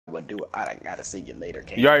would do it. I gotta see you later.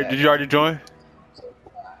 Did you already join?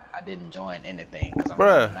 I didn't join anything because I'm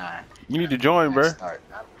Bruh, 9. you need to join, bruh.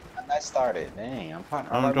 I'm not started. Dang, I'm right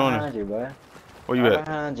joining. behind you, bro. Where you at?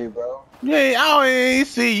 Behind you, bro. Yeah, I ain't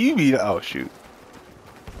see you be. Oh shoot.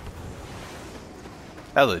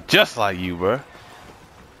 That look just like you, bruh.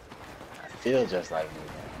 I feel just like you, man.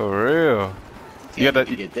 For real. You got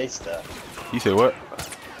to get this stuff. You said what?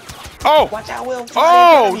 Oh! Watch out, Will.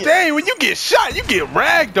 Oh, dang, when you get shot, you get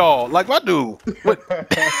ragdolled. Like my dude.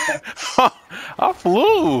 I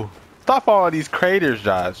flew. Stop all these craters,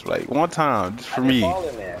 Josh. Like one time, just for me.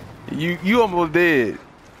 You almost did.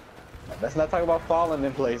 Let's not talk about falling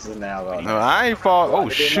in places now, though. No, I ain't fall. Oh,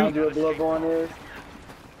 shoot. You what Bloodborne is?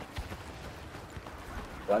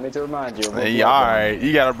 So I need to remind you. Hey, alright.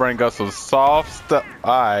 You gotta bring us some soft stuff.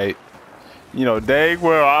 Alright. You know, dang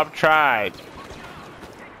well, I've tried.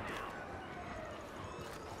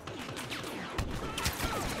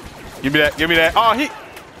 Give me that. Give me that. Oh, he.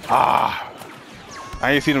 Ah.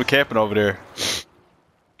 I ain't seen him camping over there.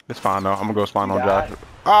 It's fine, though. I'm gonna go spawn on Josh.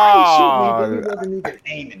 Oh! You wasn't even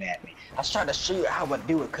aiming at me. I was trying to show you how I would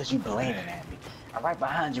do it because you blaming at me. I'm right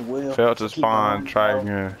behind you, Will. Failed to spawn. Try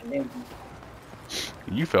again.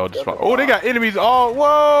 You failed to spawn. Oh, they got enemies. Oh,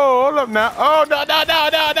 whoa. Hold up now. Oh, no.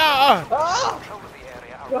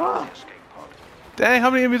 Dang, how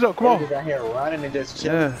many enemies up? Come on. Out here running and just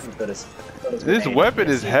yeah. This weapon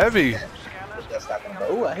is heavy.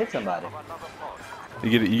 Ooh, I hit somebody.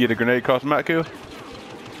 You get a grenade cost map kill?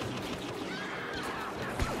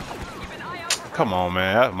 Come on,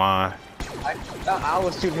 man. That's mine. I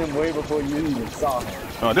was shooting him way before you even saw him.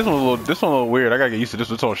 Oh, this one a little weird. I gotta get used to this.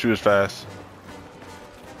 This don't shoot as fast.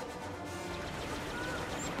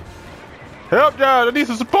 Help, John! I need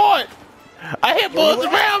some support. I hear bullets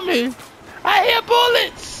around me. I hear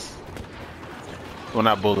bullets. Well,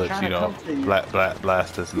 not bullets, you know,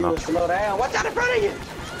 blasters. No. Slow down. Watch out in front of you.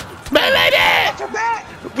 Melee that! Watch your back.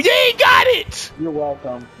 You ain't got it. You're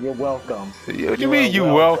welcome. You're welcome. What you mean you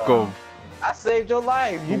welcome? I saved your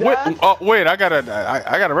life. You died? Oh wait, I gotta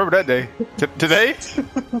remember that day. Today?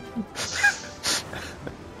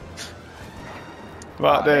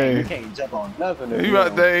 About dang. You can't jump on nothing. You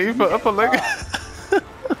about dang. You put up a leg.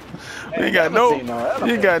 You ain't got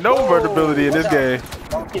no versatility in this game.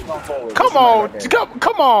 Come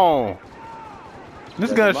on.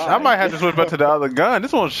 This gun, I might have to switch back to the other gun.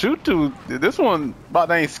 This one shoot to. This one about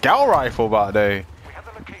dang scout rifle about dang.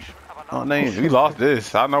 Oh dang, we lost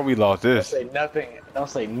this. I know we lost this. Don't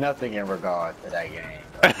say nothing in regard to that game.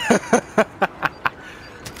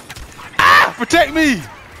 Ah! Protect me!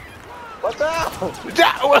 What's up?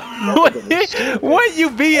 Where you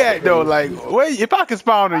be at though? Like, if I can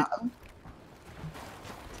spawn it.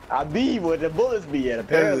 I be where the bullets be at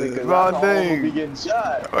apparently because I'm gonna be getting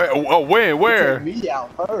shot. Oh, where? Take me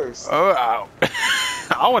out first. I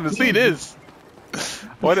want to see this.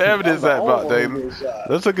 What the evidence that about dang?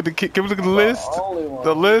 Let's look at the. Can we look at the list?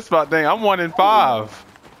 The list about dang. I'm 1 in 5.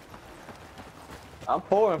 I'm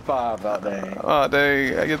 4 and 5 out there. Oh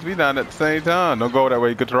dang! I guess we down at the same time. Don't go that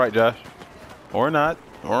way. Go to the right, Josh. Or not.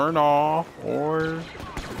 Or no. Or.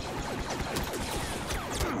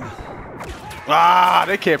 Ah,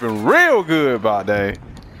 they camping real good about day.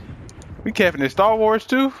 We camping in Star Wars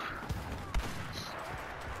too.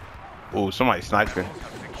 Oh, somebody sniping.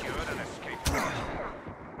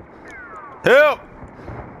 Help!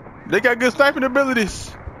 They got good sniping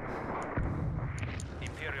abilities.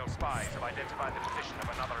 Imperial spies have identified the position of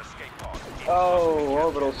another escape pod. Oh,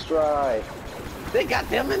 orbital strike. They got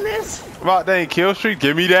them in this? About dang kill streak,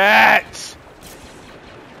 give me that.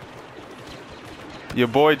 Your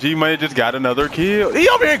boy G Money just got another kill. He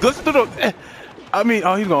over here glistening through the. I mean,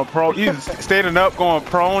 oh, he's going prone. He's standing up, going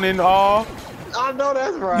prone and all. I know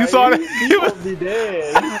that's right. You saw that? He was be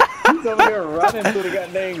dead. He's over here running through the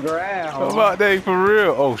goddamn ground. I'm about dang for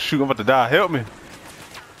real. Oh shoot, I'm about to die. Help me.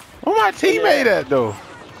 Where my teammate at though?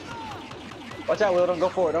 Watch out, Will. Don't go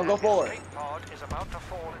for it. Don't go for it.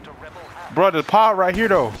 Bro, the pod right here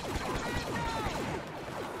though.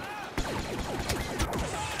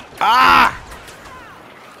 Ah!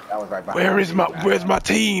 That was right behind Where's my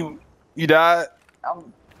team? You died? I was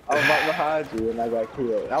right behind you and I got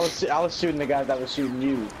killed. I was shooting the guys that was shooting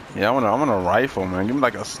you. Yeah, I want a rifle, man. Give me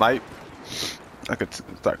like a snipe. I could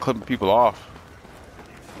start clipping people off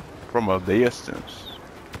from a distance.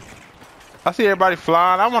 I see everybody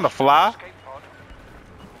flying. I want to fly.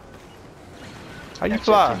 How you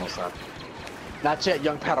fly? Not yet,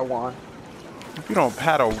 young Padawan. If you don't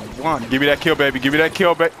paddle one, give me that kill, baby. Give me that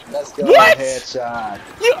kill, baby. Let's go. What? Headshot.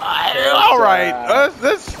 You all right?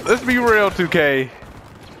 Let's be real, 2K.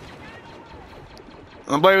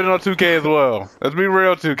 I'm blaming it on 2K as well. Let's be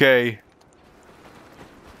real, 2K.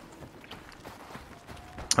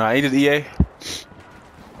 Ain't it EA?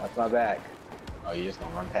 Watch my back. Oh, you just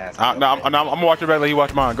gonna run past me? No, I'm gonna watch your back like you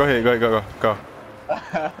watch mine. Go ahead, go.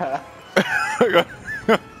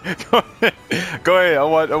 Go ahead.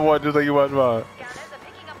 I'm watch just like you watch mine.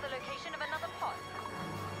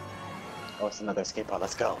 Oh, it's another escape pod.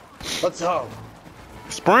 Let's go. Let's go.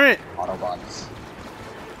 Sprint. Autobots.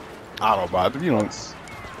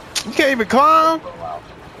 You can't even climb.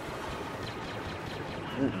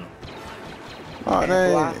 Oh,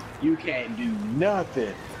 dang. You can't do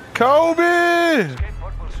nothing. Kobe.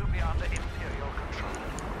 Skateboard will soon be under Imperial control.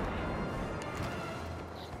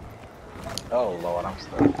 Oh Lord, I'm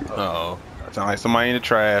stuck. Uh-oh. That sounds like somebody in the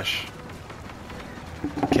trash.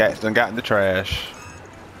 Cats done got in the trash.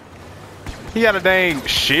 He got a dang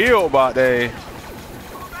shield about there.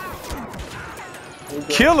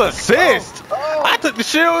 Kill assist! Oh. I took the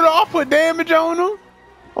shield off, put damage on him.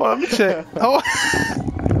 Oh, let me check. Oh.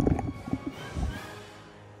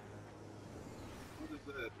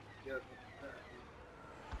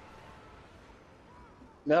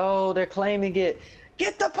 No, they're claiming it.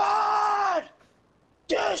 Get the pod!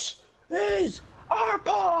 This is our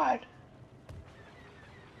pod!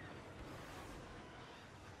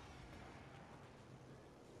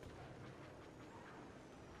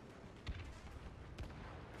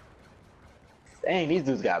 Dang, these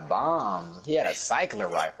dudes got bombs. He had a cycler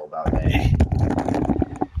rifle about that.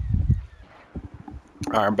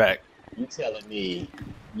 Alright, I'm back. You telling me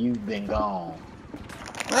you've been gone?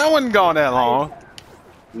 I wasn't gone that long.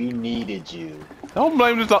 We needed you. Don't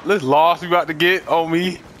blame this loss you about to get on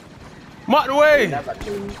me. I'm out the way.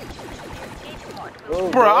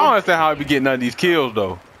 Bro, I don't understand how I be getting none of these kills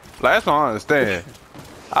though. Like that's what I understand.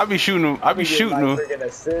 I be shooting them. I be shooting them.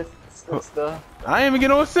 Assists and stuff. I ain't even get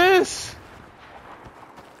no assists.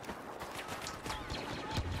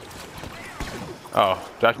 Oh,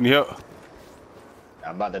 Josh, need help.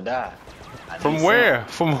 I'm about to die. From where?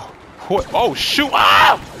 From what? Oh shoot!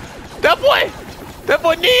 Ah! That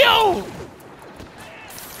boy Neo!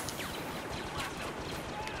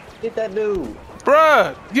 Get that dude.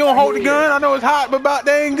 Bruh, you don't hold the gun? I know it's hot, but about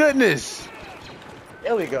dang goodness.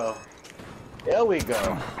 There we go. There we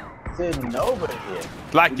go. Sitting over here.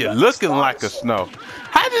 Like you're looking like a snow.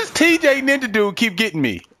 How does TJ Ninja dude keep getting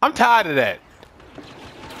me? I'm tired of that.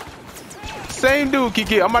 Same dude keep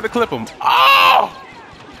getting. I'm about to clip him. Oh!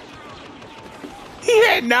 He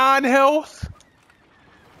had 9 health.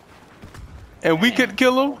 And we couldn't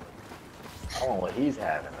kill him? I don't know what he's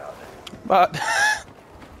having out there. But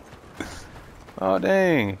oh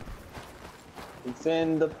dang.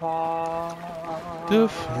 Defend the pod.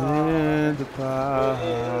 Defend the pod.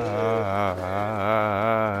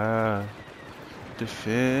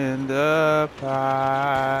 Defend the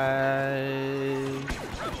pod.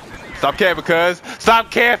 Stop camping, cuz.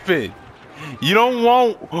 Stop camping. You don't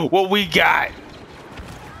want what we got.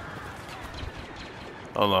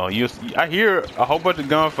 Hold on. I hear a whole bunch of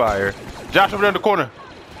gunfire. Josh over there in the corner.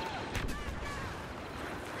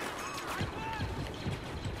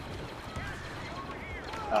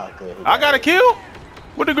 Oh, good. I got a kill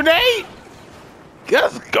with a grenade.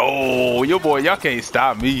 Let's go. Yo, boy, y'all can't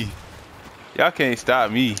stop me. Y'all can't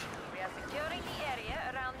stop me. We are securing the area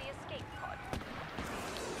around the escape pod.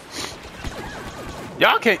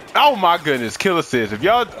 Y'all can't. Oh my goodness, kill assist. If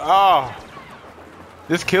y'all,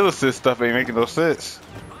 this kill assist stuff ain't making no sense.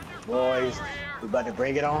 Boys, we about to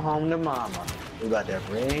bring it on home to mama. We about to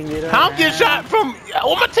bring it on. How I'm getting shot from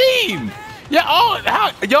on my team?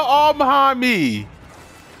 Y'all all behind me,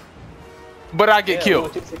 but I get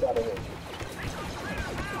killed.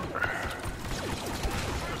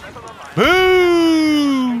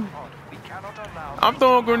 Boo! I'm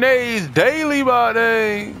throwing grenades daily, by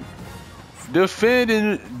day.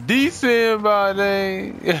 Defending decent, by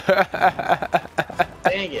day.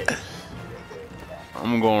 Dang it.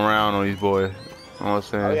 I'm going around on these boys. You know what I'm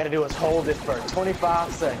saying? All we gotta do is hold it for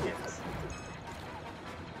 25 seconds.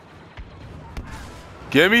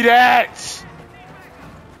 Give me that!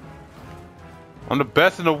 I'm the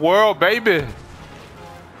best in the world, baby.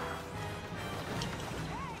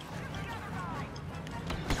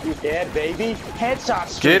 You dead, baby? Headshot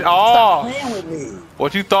streak. Get off! Stop playing with me.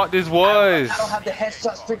 What you thought this was? I don't have the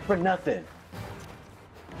headshot streak for nothing.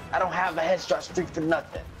 I don't have the headshot streak for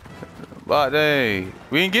nothing. But hey,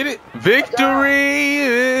 we didn't get it. Victory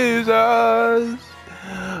is ours.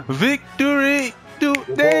 Victory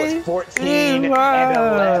today. Boys, 14 and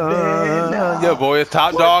 11. Yeah, boy, it's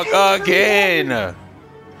top dog again.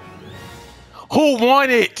 Who won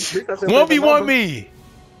it? 1v1 me.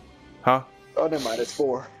 Huh? Oh, never mind. It's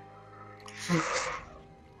 4.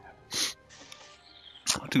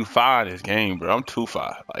 I'm too far in this game, bro. I'm too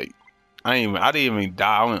far. Like, I didn't even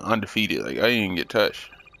die. I went undefeated. Like, I didn't even get touched.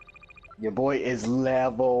 Your boy is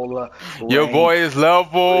level. Your boy is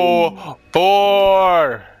level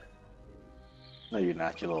 4. No, you're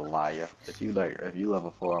not, you little liar. If you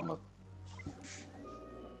level 4, I'm a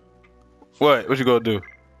What? What you gonna do?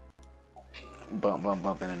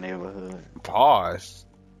 bump in the neighborhood. Pause.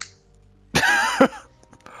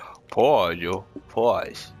 Pause, yo.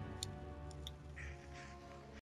 Pause.